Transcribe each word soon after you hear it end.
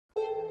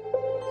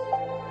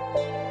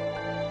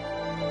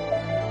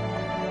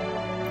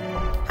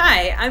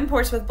Hi, I'm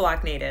Portia with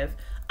Blocknative.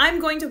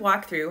 I'm going to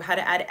walk through how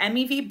to add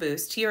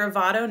MEV-Boost to your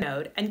AVADO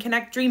node and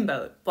connect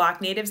Dreamboat,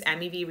 Blocknative's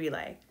MEV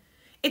relay.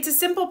 It's a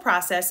simple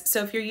process,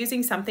 so if you're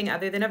using something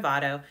other than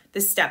AVADO,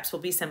 the steps will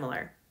be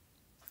similar.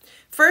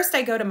 First,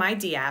 I go to my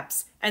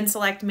dApps and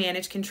select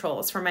Manage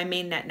Controls for my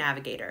mainnet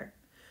navigator.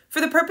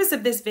 For the purpose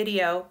of this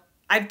video,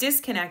 I've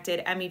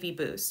disconnected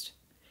MEV-Boost.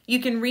 You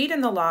can read in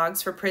the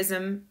logs for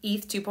Prism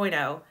ETH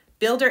 2.0,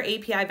 Builder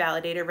API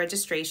Validator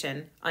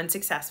registration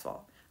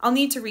unsuccessful. I'll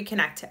need to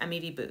reconnect to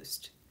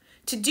MEV-Boost.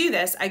 To do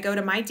this, I go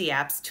to my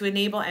dApps to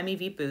enable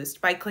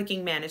MEV-Boost by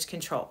clicking Manage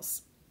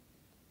Controls.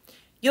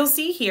 You'll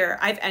see here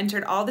I've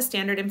entered all the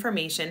standard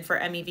information for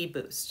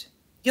MEV-Boost.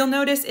 You'll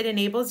notice it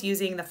enables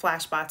using the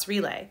Flashbots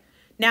relay.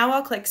 Now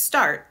I'll click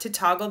Start to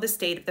toggle the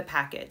state of the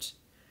package.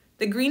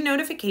 The green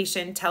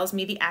notification tells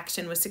me the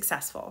action was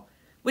successful,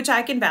 which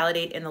I can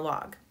validate in the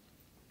log.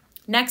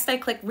 Next, I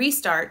click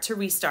Restart to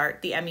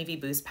restart the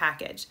MEV-Boost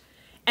package,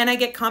 and I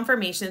get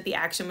confirmation that the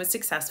action was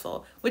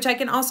successful, which I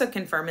can also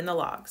confirm in the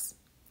logs.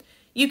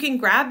 You can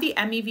grab the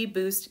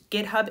MEV-Boost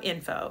GitHub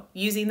info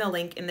using the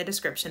link in the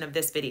description of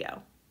this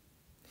video.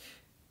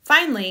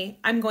 Finally,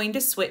 I'm going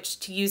to switch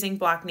to using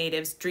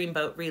Blocknative's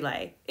Dreamboat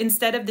relay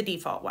instead of the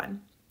default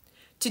one.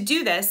 To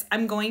do this,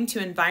 I'm going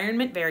to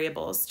Environment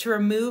Variables to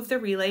remove the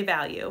relay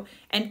value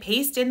and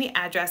paste in the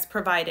address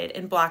provided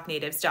in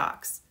Blocknative's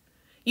docs.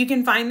 You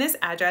can find this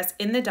address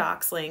in the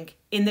docs link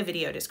in the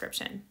video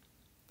description.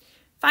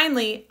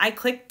 Finally, I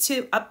click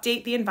to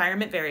update the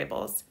environment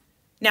variables.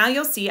 Now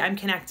you'll see I'm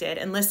connected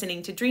and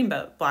listening to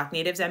Dreamboat,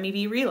 Blocknative's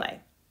MEV relay.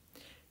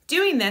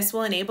 Doing this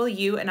will enable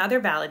you and other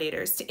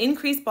validators to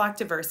increase block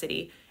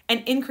diversity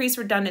and increase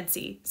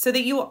redundancy so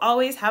that you will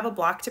always have a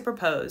block to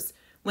propose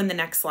when the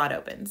next slot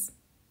opens.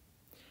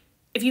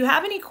 If you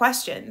have any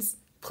questions,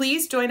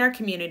 please join our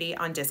community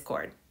on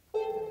Discord.